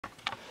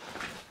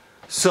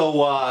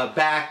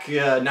Back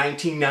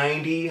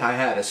 1990, I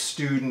had a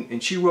student,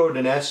 and she wrote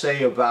an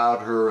essay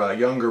about her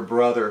younger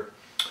brother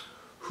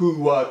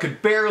who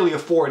could barely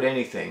afford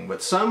anything,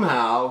 but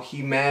somehow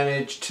he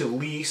managed to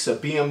lease a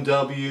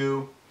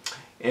BMW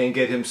and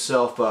get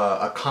himself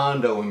a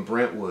condo in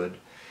Brentwood.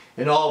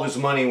 And all of his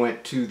money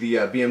went to the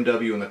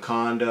BMW and the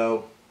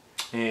condo,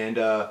 and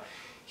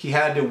he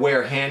had to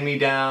wear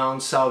hand-me-down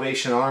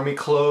Salvation Army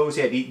clothes.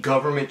 He had to eat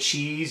government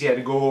cheese. He had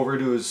to go over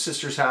to his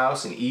sister's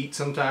house and eat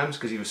sometimes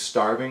because he was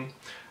starving.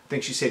 I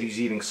think she said he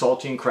was eating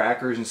saltine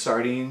crackers and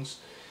sardines.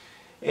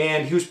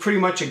 And he was pretty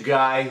much a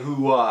guy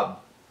who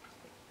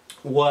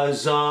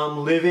was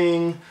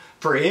living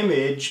for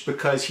image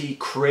because he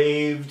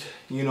craved,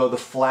 you know, the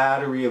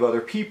flattery of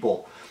other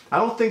people. I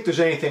don't think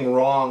there's anything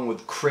wrong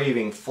with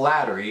craving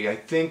flattery. I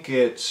think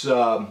it's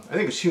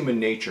human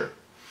nature.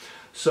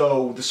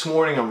 So this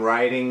morning I'm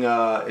writing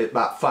at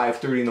about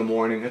 5:30 in the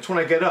morning. That's when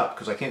I get up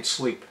because I can't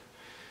sleep.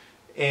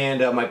 And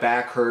my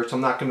back hurts. I'm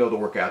not going to be able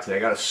to work out today. I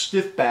got a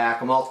stiff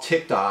back. I'm all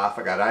ticked off.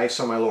 I got ice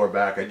on my lower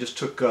back. I just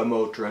took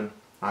Motrin.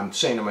 I'm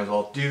saying to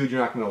myself, dude,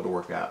 you're not going to be able to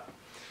work out.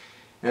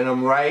 And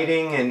I'm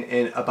writing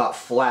and about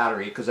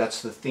flattery because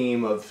that's the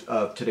theme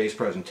of today's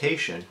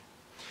presentation.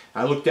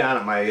 I look down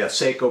at my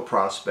Seiko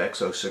Prospects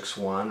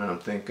 061 and I'm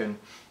thinking,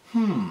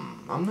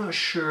 I'm not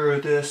sure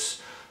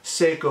this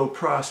Seiko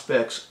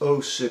Prospects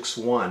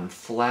 061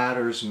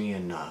 flatters me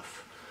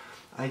enough.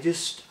 I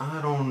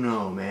don't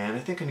know, man. I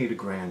think I need a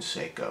Grand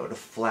Seiko to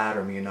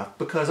flatter me enough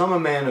because I'm a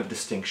man of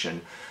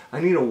distinction. I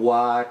need a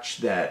watch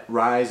that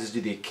rises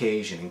to the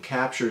occasion and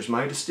captures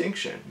my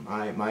distinction,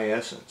 my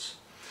essence.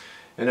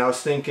 And I was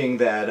thinking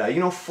that,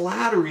 you know,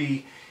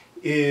 flattery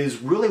is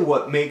really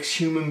what makes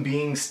human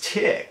beings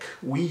tick.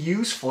 We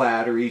use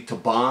flattery to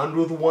bond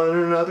with one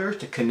another,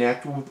 to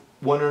connect with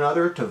one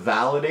another, to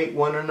validate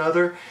one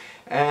another,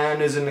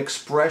 and as an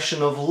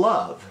expression of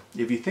love,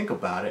 if you think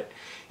about it.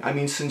 I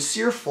mean,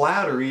 sincere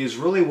flattery is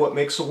really what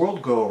makes the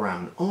world go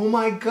around. Oh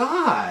my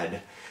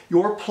God,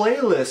 your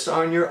playlist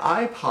on your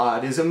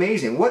iPod is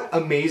amazing. What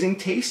amazing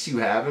taste you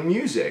have in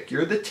music.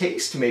 You're the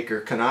taste maker.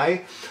 Can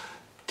I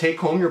take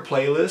home your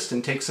playlist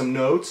and take some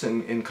notes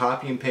and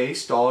copy and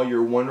paste all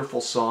your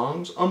wonderful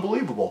songs?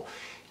 Unbelievable.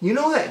 You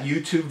know that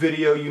YouTube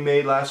video you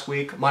made last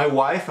week? My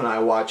wife and I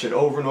watch it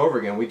over and over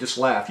again. We just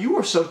laugh. You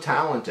are so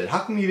talented. How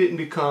come you didn't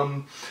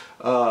become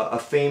a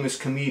famous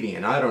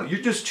comedian?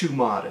 You're just too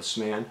modest,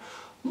 man.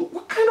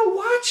 What kind of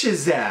watch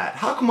is that?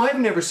 How come I've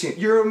never seen it?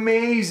 You're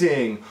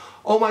amazing.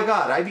 Oh my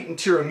God, I've eaten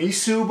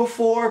tiramisu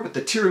before, but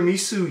the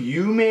tiramisu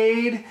you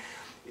made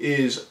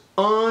is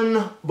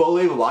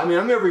unbelievable. I mean,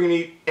 I'm never going to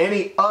eat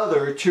any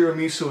other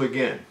tiramisu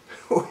again.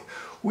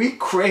 We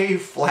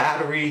crave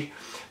flattery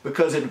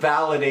because it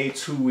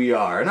validates who we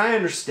are, and I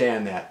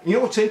understand that. You know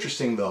what's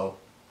interesting though?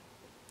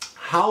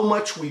 How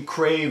much we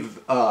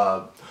crave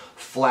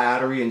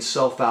flattery and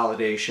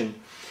self-validation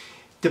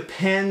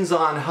depends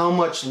on how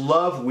much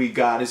love we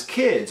got as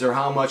kids or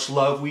how much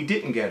love we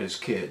didn't get as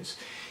kids.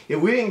 If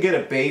we didn't get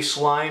a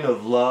baseline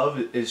of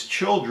love as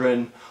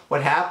children,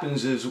 what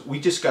happens is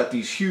we just got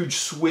these huge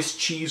Swiss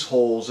cheese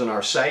holes in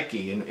our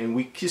psyche, and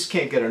we just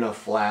can't get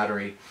enough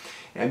flattery.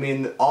 I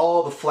mean,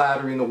 all the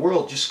flattery in the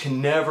world just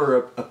can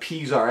never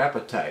appease our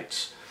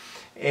appetites.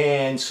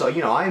 And so,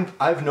 you know,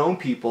 I've known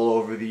people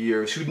over the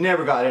years who'd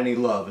never got any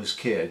love as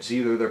kids.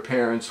 Either their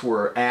parents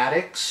were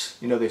addicts,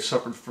 you know, they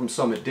suffered from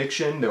some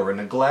addiction, they were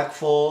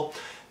neglectful,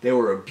 they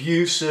were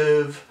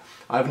abusive.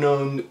 I've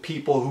known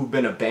people who've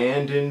been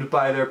abandoned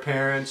by their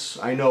parents.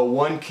 I know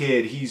one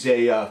kid, he's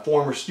a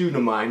former student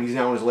of mine, he's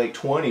now in his late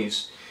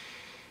 20s.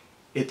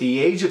 At the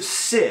age of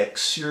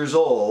 6 years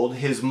old,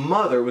 his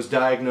mother was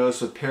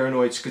diagnosed with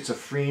paranoid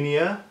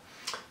schizophrenia,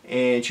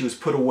 and she was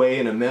put away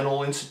in a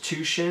mental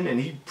institution, and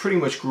he pretty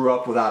much grew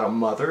up without a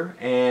mother.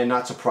 And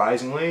not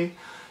surprisingly,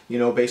 you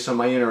know, based on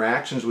my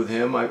interactions with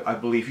him, I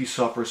believe he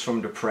suffers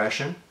from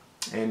depression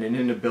and an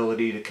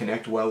inability to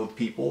connect well with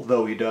people,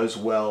 though he does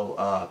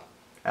well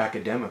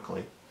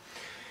academically.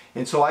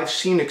 And so I've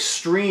seen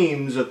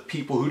extremes of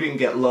people who didn't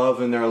get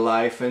love in their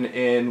life,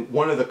 and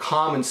one of the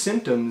common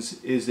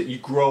symptoms is that you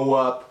grow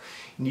up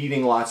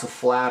needing lots of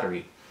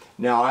flattery.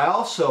 Now, I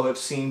also have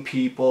seen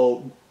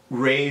people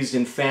raised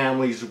in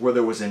families where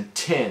there was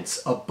intense,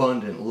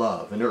 abundant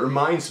love. And it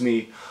reminds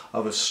me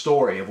of a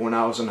story of when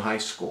I was in high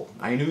school.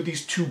 I knew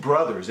these two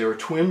brothers. They were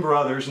twin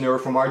brothers, and they were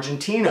from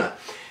Argentina.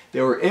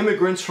 They were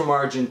immigrants from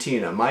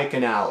Argentina, Mike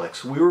and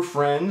Alex. We were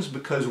friends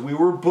because we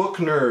were book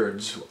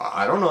nerds.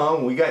 I don't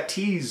know, we got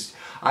teased.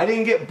 I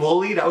didn't get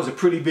bullied. I was a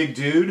pretty big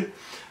dude.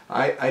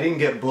 I didn't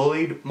get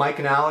bullied. Mike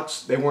and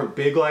Alex, they weren't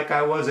big like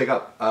I was. They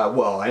got,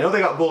 well, I know they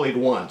got bullied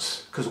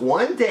once. Because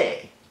one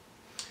day,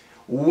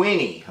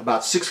 Winnie,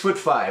 about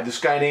 6'5", this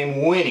guy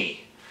named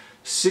Winnie,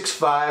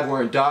 6'5",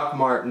 wearing Doc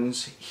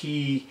Martens,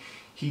 he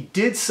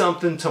did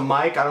something to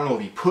Mike. I don't know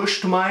if he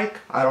pushed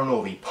Mike. I don't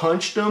know if he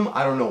punched him.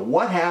 I don't know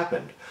what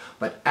happened.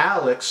 But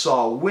Alex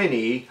saw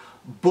Winnie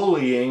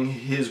bullying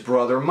his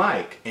brother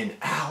Mike, and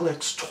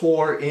Alex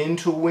tore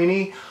into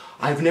Winnie.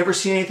 I've never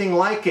seen anything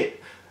like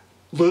it.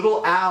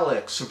 little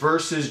Alex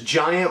versus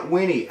giant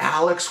Winnie.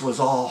 Alex was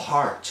all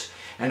heart.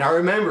 And I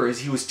remember as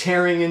he was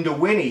tearing into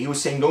Winnie, he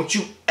was saying, "Don't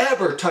you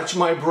ever touch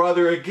my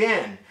brother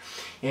again."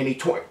 And he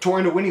tore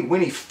into Winnie.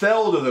 Winnie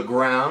fell to the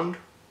ground,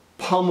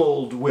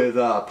 pummeled with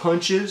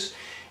punches,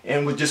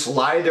 and would just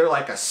lie there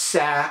like a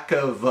sack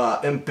of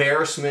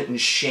embarrassment and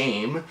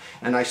shame.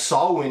 And I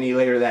saw Winnie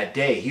later that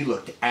day. He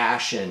looked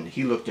ashen.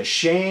 He looked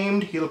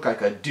ashamed. He looked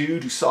like a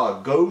dude who saw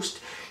a ghost.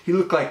 He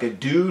looked like a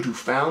dude who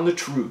found the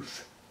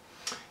truth.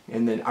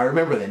 And then I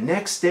remember the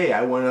next day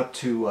I went up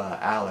to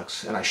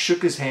Alex and I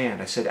shook his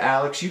hand. I said,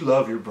 "Alex, you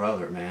love your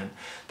brother, man.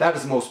 That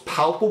is the most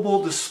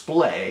palpable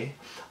display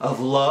of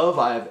love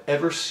I've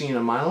ever seen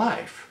in my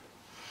life."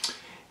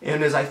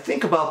 And as I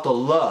think about the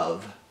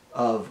love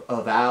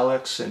of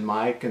Alex and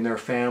Mike and their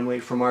family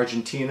from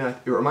Argentina,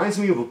 it reminds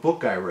me of a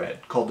book I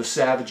read called The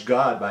Savage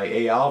God by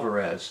A.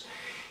 Alvarez.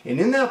 And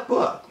in that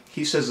book,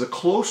 he says the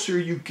closer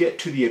you get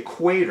to the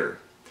equator,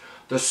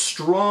 the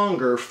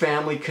stronger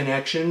family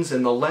connections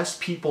and the less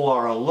people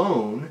are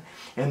alone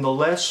and the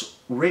less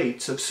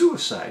rates of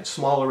suicide,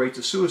 smaller rates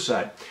of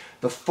suicide.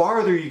 The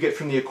farther you get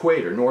from the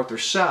equator, north or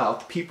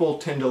south, people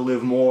tend to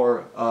live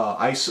more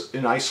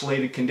in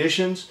isolated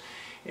conditions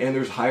and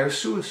there's higher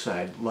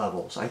suicide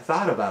levels. I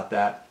thought about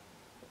that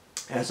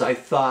as I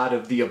thought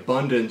of the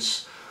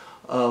abundance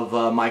of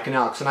Mike and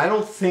Alex. And I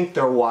don't think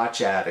they're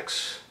watch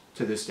addicts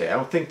to this day. I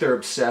don't think they're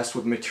obsessed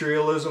with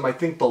materialism. I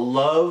think the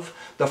love,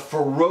 the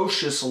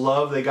ferocious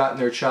love they got in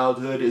their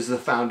childhood is the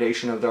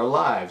foundation of their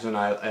lives, and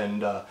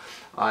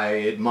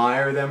I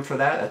admire them for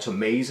that. That's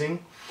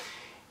amazing.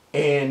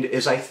 And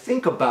as I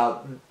think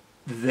about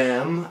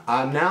them,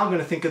 I'm now going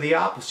to think of the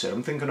opposite.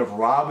 I'm thinking of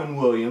Robin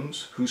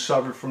Williams, who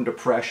suffered from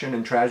depression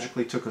and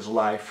tragically took his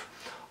life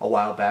a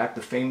while back.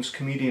 The famous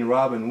comedian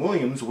Robin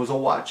Williams was a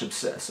watch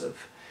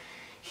obsessive.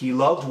 He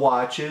loved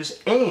watches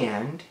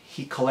and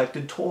he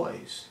collected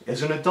toys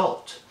as an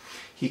adult.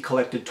 He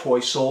collected toy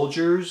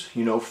soldiers,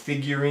 you know,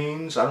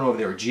 figurines. I don't know if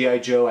they were G.I.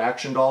 Joe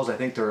action dolls. I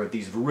think they're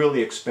these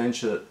really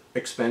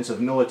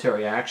expensive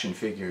military action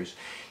figures.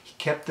 He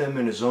kept them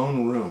in his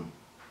own room.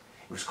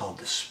 It was called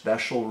the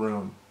special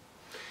room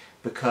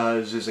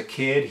because as a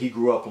kid he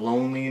grew up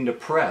lonely and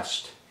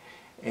depressed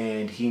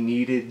and he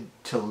needed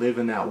to live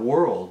in that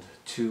world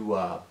to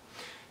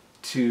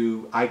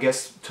I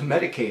guess, to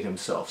medicate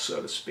himself,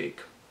 so to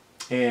speak.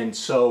 And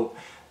so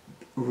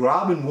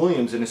Robin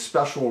Williams in a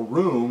special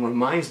room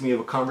reminds me of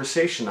a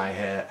conversation I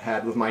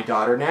had with my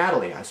daughter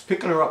Natalie. I was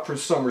picking her up from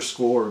summer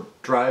school or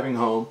driving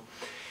home,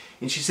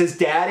 and she says,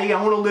 "Daddy, I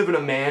want to live in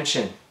a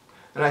mansion."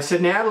 And I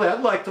said, "Natalie,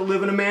 I'd like to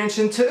live in a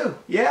mansion too."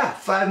 "Yeah,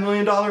 $5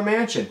 million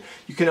mansion.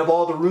 You can have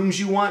all the rooms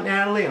you want,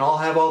 Natalie, and I'll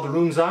have all the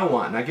rooms I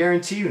want. And I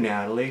guarantee you,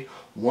 Natalie,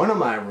 one of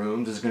my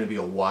rooms is going to be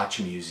a watch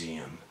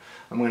museum.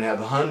 I'm going to have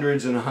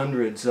hundreds and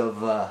hundreds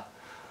of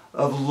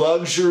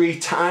luxury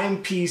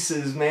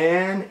timepieces,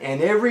 man.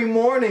 And every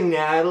morning,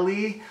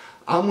 Natalie,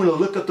 I'm going to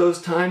look at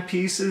those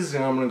timepieces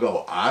and I'm going to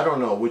go, I don't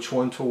know which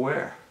one to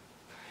wear.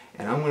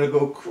 And I'm going to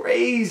go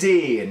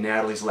crazy." And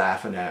Natalie's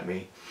laughing at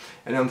me.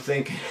 And I'm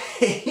thinking,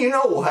 hey, you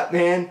know what,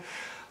 man?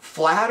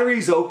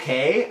 Flattery's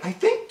okay. I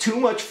think too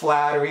much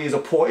flattery is a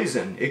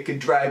poison. It could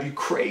drive you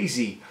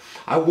crazy.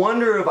 I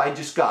wonder if I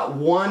just got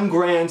one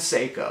Grand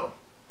Seiko.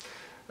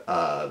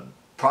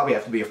 Probably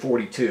have to be a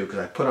 42 because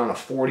I put on a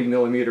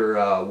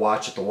 40mm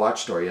watch at the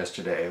watch store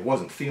yesterday. I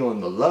wasn't feeling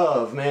the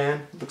love,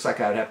 man. Looks like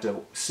I'd have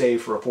to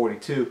save for a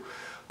 42.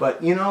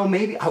 But, you know,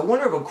 maybe, I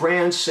wonder if a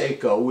Grand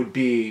Seiko would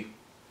be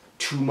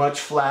too much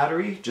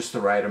flattery, just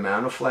the right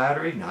amount of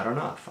flattery, not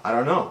enough. I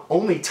don't know.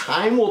 Only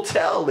time will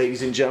tell,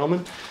 ladies and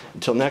gentlemen.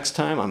 Until next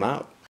time, I'm out.